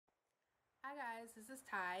Guys, this is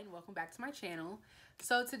Ty and welcome back to my channel.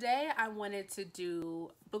 So today I wanted to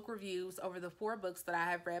do book reviews over the 4 books that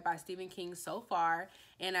I have read by Stephen King so far,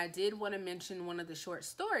 and I did want to mention one of the short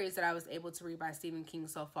stories that I was able to read by Stephen King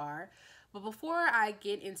so far. But before I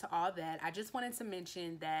get into all that, I just wanted to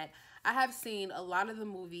mention that I have seen a lot of the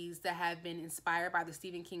movies that have been inspired by the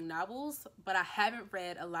Stephen King novels, but I haven't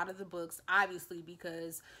read a lot of the books, obviously,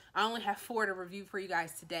 because I only have 4 to review for you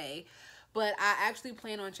guys today. But I actually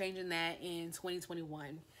plan on changing that in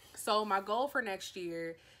 2021. So my goal for next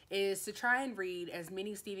year is to try and read as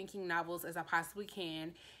many Stephen King novels as I possibly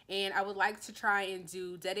can. And I would like to try and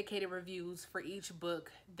do dedicated reviews for each book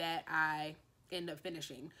that I end up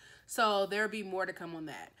finishing. So there'll be more to come on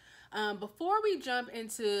that. Before we jump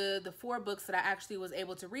into the 4 books that I actually was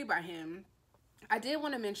able to read by him, I did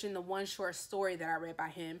want to mention the one short story that I read by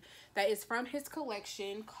him that is from his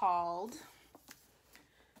collection called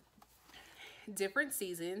Different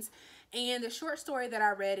Seasons. And the short story that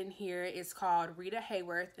I read in here is called Rita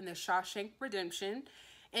Hayworth and the Shawshank Redemption.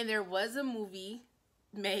 And there was a movie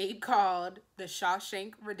made called The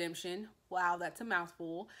Shawshank Redemption. Wow, that's a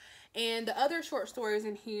mouthful. And the other short stories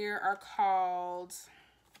in here are called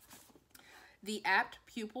The Apt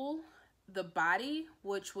Pupil, The Body,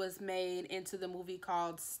 which was made into the movie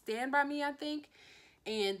called Stand By Me, I think,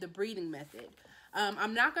 and The Breathing Method.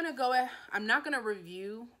 I'm not gonna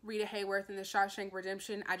review Rita Hayworth and the Shawshank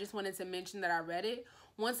Redemption. I just wanted to mention that I read it.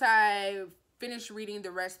 Once I finish reading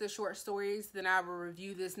the rest of the short stories, then I will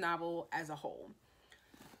review this novel as a whole.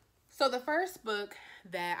 So the first book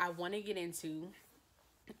that I want to get into,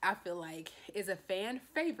 I feel like, is a fan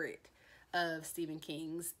favorite of Stephen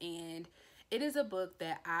King's, and it is a book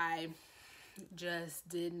that I just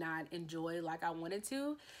did not enjoy like I wanted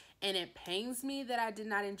to, and it pains me that I did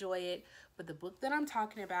not enjoy it. But the book that I'm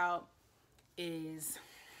talking about is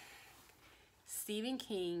Stephen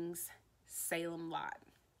King's Salem Lot.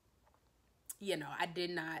 You know, I did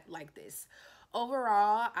not like this.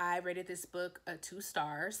 Overall, I rated this book 2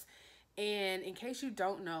 stars. And in case you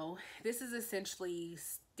don't know, this is essentially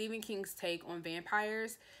Stephen King's take on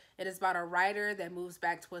vampires. It is about a writer that moves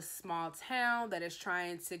back to a small town that is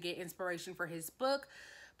trying to get inspiration for his book.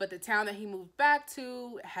 But the town that he moved back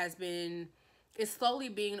to is slowly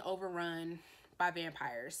being overrun by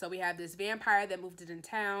vampires. So we have this vampire that moved into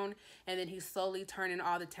town, and then he's slowly turning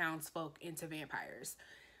all the townsfolk into vampires.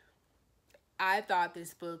 I thought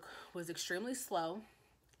this book was extremely slow.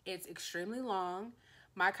 It's extremely long.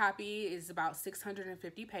 My copy is about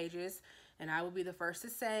 650 pages, and I will be the first to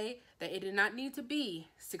say that it did not need to be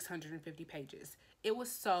 650 pages. It was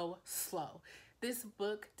so slow. This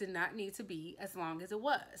book did not need to be as long as it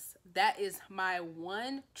was. That is my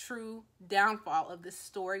one true downfall of this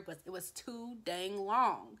story, was it was too dang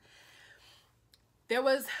long. There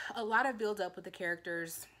was a lot of build up with the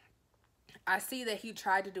characters. I see that he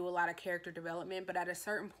tried to do a lot of character development, but at a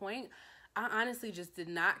certain point, I honestly just did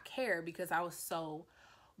not care because I was so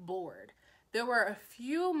bored. There were a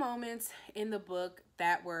few moments in the book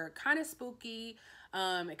that were kind of spooky.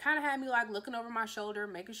 It kind of had me like looking over my shoulder,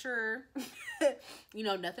 making sure, you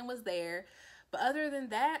know, nothing was there. But other than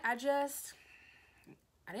that, I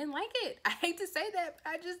didn't like it. I hate to say that,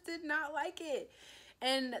 but I just did not like it.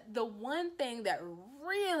 And the one thing that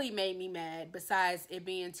really made me mad, besides it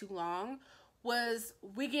being too long, was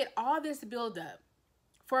we get all this buildup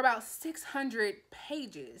for about 600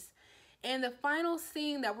 pages. And the final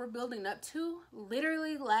scene that we're building up to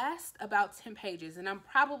literally lasts about 10 pages. And I'm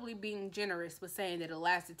probably being generous with saying that it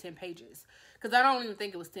lasted 10 pages, because I don't even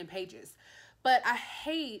think it was 10 pages. But I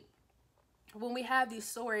hate when we have these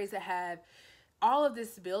stories that have all of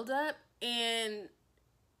this buildup, and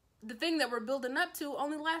the thing that we're building up to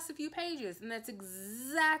only lasts a few pages. And that's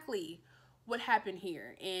exactly what happened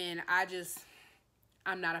here. And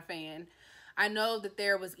I'm not a fan. I know that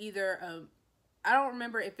there was either I don't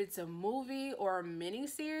remember if it's a movie or a mini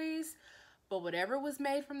series, but whatever was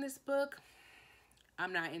made from this book,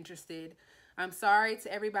 I'm not interested. I'm sorry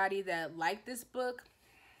to everybody that liked this book.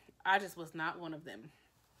 I just was not one of them.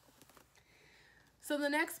 So the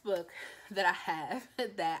next book that I have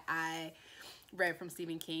that I read from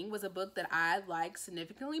Stephen King was a book that I like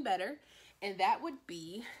significantly better, and that would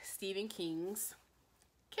be Stephen King's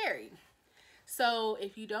Carrie. So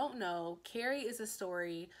if you don't know, Carrie is a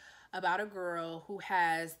story about a girl who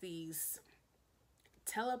has these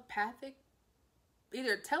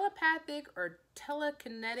either telepathic or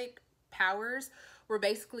telekinetic powers, where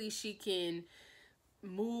basically she can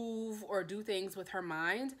move or do things with her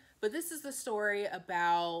mind. But this is the story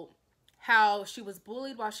about how she was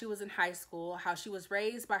bullied while she was in high school, how she was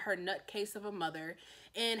raised by her nutcase of a mother,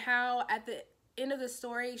 and how at the end of the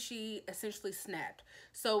story, she essentially snapped.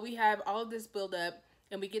 So we have all of this build up,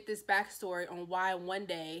 and we get this backstory on why one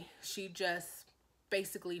day she just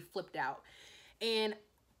basically flipped out. And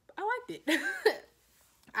I liked it.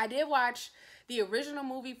 I did watch the original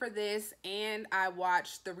movie for this, and I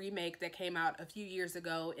watched the remake that came out a few years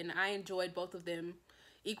ago, and I enjoyed both of them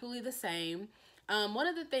equally the same. One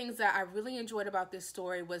of the things that I really enjoyed about this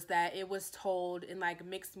story was that it was told in like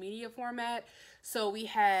mixed media format. So we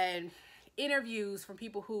had interviews from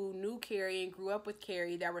people who knew Carrie and grew up with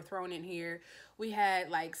Carrie that were thrown in here. We had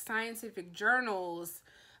like scientific journals,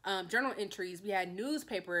 journal entries. We had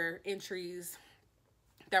newspaper entries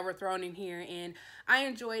that were thrown in here, and I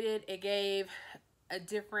enjoyed it. It gave a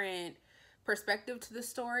different perspective to the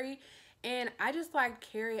story, and I just liked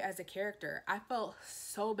Carrie as a character. I felt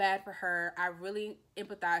so bad for her. I really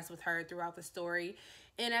empathized with her throughout the story,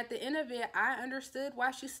 and at the end of it, I understood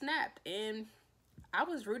why she snapped, and I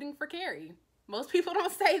was rooting for Carrie. Most people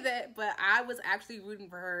don't say that, but I was actually rooting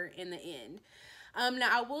for her in the end. Now,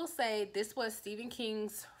 I will say this was Stephen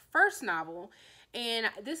King's first novel, and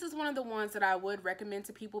this is one of the ones that I would recommend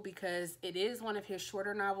to people because it is one of his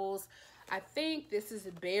shorter novels. I think this is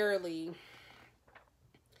barely,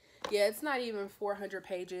 yeah, it's not even 400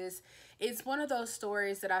 pages. It's one of those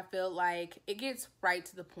stories that I feel like it gets right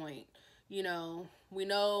to the point. You know, we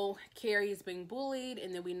know Carrie is being bullied,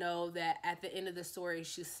 and then we know that at the end of the story,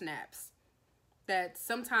 she snaps. That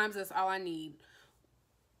sometimes that's all I need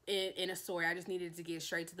in a story. I just needed to get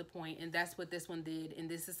straight to the point, and that's what this one did. And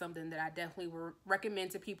this is something that I definitely would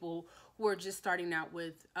recommend to people who are just starting out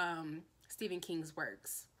with Stephen King's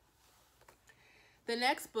works. The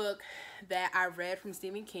next book that I read from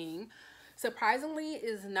Stephen King, surprisingly,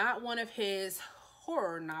 is not one of his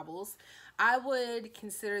horror novels. I would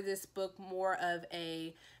consider this book more of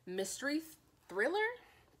a mystery thriller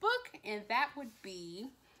book, and that would be,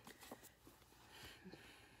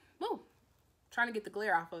 trying to get the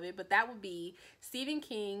glare off of it, but that would be Stephen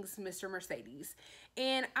King's Mr. Mercedes.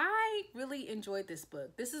 And I really enjoyed this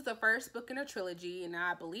book. This is the first book in a trilogy, and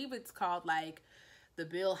I believe it's called like the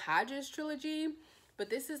Bill Hodges trilogy. But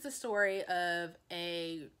this is the story of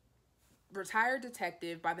a retired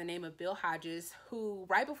detective by the name of Bill Hodges, who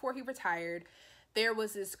right before he retired, there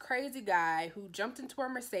was this crazy guy who jumped into a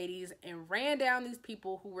Mercedes and ran down these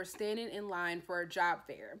people who were standing in line for a job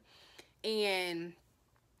fair. And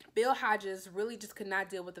Bill Hodges really just could not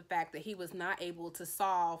deal with the fact that he was not able to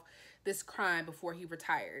solve this crime before he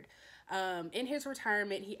retired. In his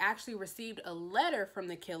retirement, he actually received a letter from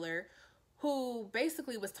the killer who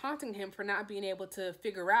basically was taunting him for not being able to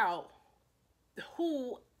figure out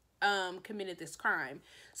who committed this crime.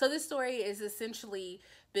 So this story is essentially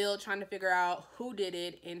Bill trying to figure out who did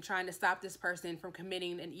it and trying to stop this person from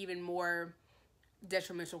committing an even more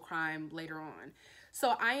detrimental crime later on.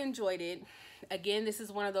 So I enjoyed it. Again, this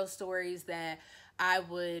is one of those stories that I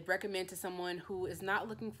would recommend to someone who is not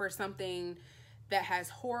looking for something that has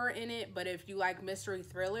horror in it, but if you like mystery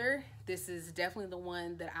thriller, this is definitely the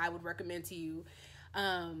one that I would recommend to you.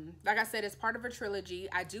 Like I said, it's part of a trilogy.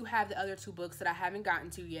 I do have the other two books that I haven't gotten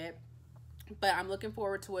to yet, but I'm looking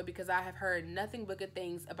forward to it because I have heard nothing but good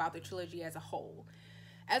things about the trilogy as a whole.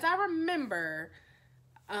 As I remember,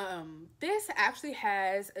 this actually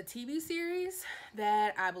has a TV series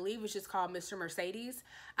that I believe is just called Mr. Mercedes.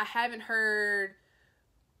 I haven't heard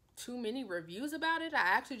too many reviews about it. I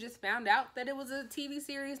actually just found out that it was a TV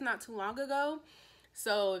series not too long ago.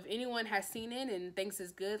 So if anyone has seen it and thinks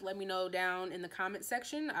it's good, let me know down in the comment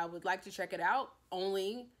section. I would like to check it out,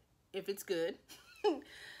 only if it's good.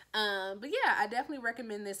 But yeah, I definitely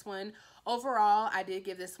recommend this one. Overall, I did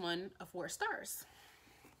give this one a 4 stars.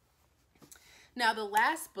 Now, the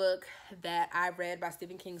last book that I read by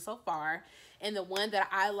Stephen King so far, and the one that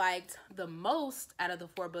I liked the most out of the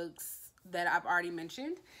 4 books that I've already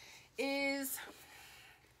mentioned, is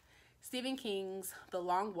Stephen King's The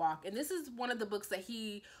Long Walk. And this is one of the books that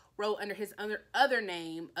he wrote under his other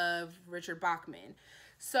name of Richard Bachman.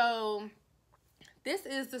 So this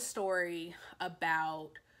is the story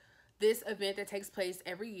about this event that takes place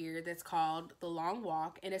every year that's called The Long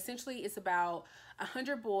Walk. And essentially it's about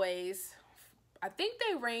 100 boys. I think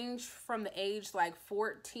they range from the age like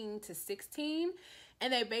 14 to 16.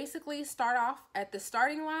 And they basically start off at the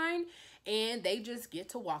starting line and they just get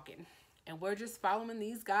to walking. And we're just following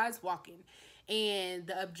these guys walking. And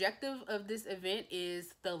the objective of this event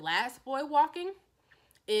is the last boy walking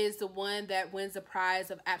is the one that wins the prize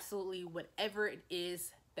of absolutely whatever it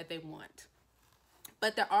is that they want.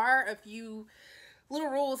 But there are a few little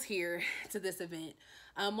rules here to this event.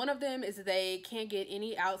 One of them is they can't get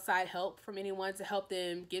any outside help from anyone to help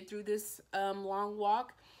them get through this long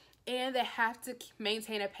walk. and they have to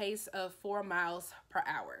maintain a pace of 4 miles per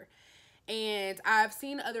hour. And I've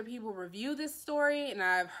seen other people review this story, and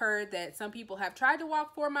I've heard that some people have tried to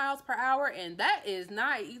walk 4 miles per hour, and that is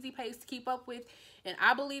not an easy pace to keep up with. And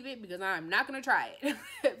I believe it because I'm not going to try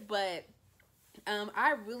it. But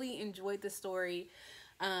I really enjoyed the story.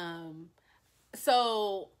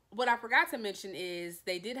 So what I forgot to mention is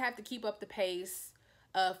they did have to keep up the pace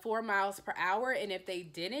of 4 miles per hour. And if they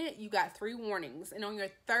didn't, you got 3 warnings. And on your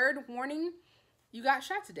 3rd warning, you got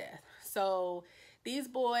shot to death. So these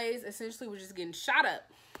boys essentially were just getting shot up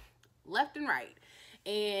left and right.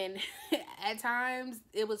 And at times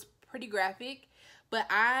it was pretty graphic, but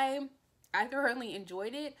I thoroughly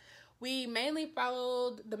enjoyed it. We mainly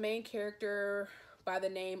followed the main character by the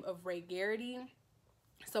name of Ray Garrity.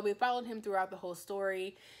 So we followed him throughout the whole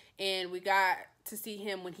story, and we got to see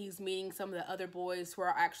him when he's meeting some of the other boys who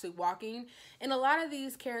are actually walking. And a lot of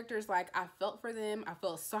these characters, like, I felt for them, I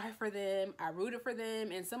felt sorry for them, I rooted for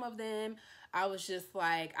them, and some of them I was just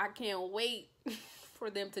like, I can't wait for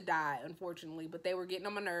them to die, unfortunately. But they were getting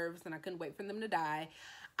on my nerves, and I couldn't wait for them to die.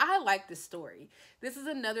 I like this story. This is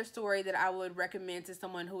another story that I would recommend to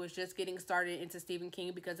someone who is just getting started into Stephen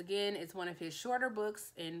King, because again, it's one of his shorter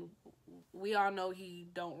books, and we all know he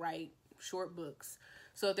don't write short books.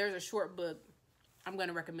 So if there's a short book, I'm going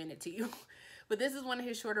to recommend it to you. But this is one of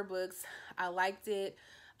his shorter books. I liked it.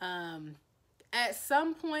 At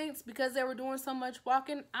some points, because they were doing so much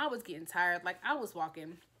walking, I was getting tired. Like, I was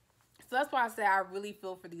walking. So that's why I say I really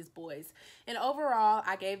feel for these boys. And overall,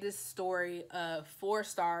 I gave this story 4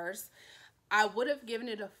 stars. I would have given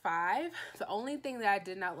it a 5. The only thing that I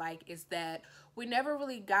did not like is that we never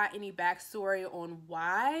really got any backstory on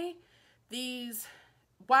why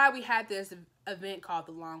we had this event called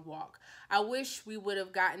the Long Walk. I wish we would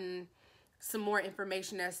have gotten some more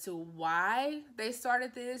information as to why they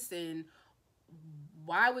started this, and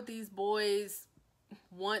why would these boys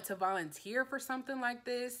want to volunteer for something like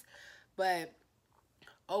this. But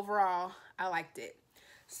overall, I liked it.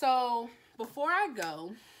 So before I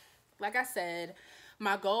go, like I said,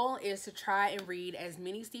 my goal is to try and read as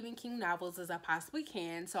many Stephen King novels as I possibly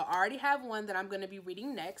can. So I already have one that I'm going to be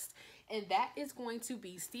reading next, and that is going to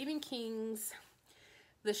be Stephen King's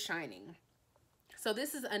The Shining. So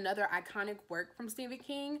this is another iconic work from Stephen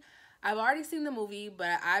King. I've already seen the movie,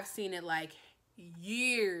 but I've seen it like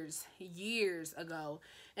years ago.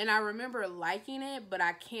 And I remember liking it, but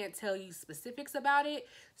I can't tell you specifics about it.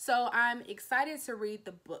 So I'm excited to read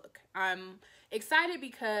the book. I'm excited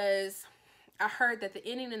because I heard that the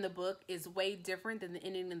ending in the book is way different than the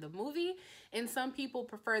ending in the movie. And some people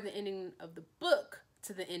prefer the ending of the book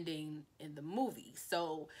to the ending in the movie.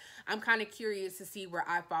 So I'm kind of curious to see where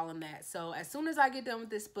I fall in that. So as soon as I get done with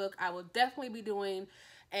this book, I will definitely be doing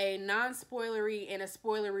a non-spoilery and a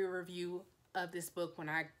spoilery review of this book when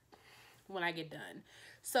I get done.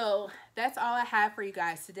 So that's all I have for you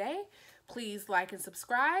guys today. Please like and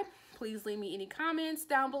subscribe. Please leave me any comments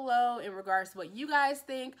down below in regards to what you guys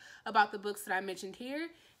think about the books that I mentioned here.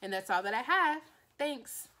 And that's all that I have.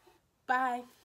 Thanks. Bye.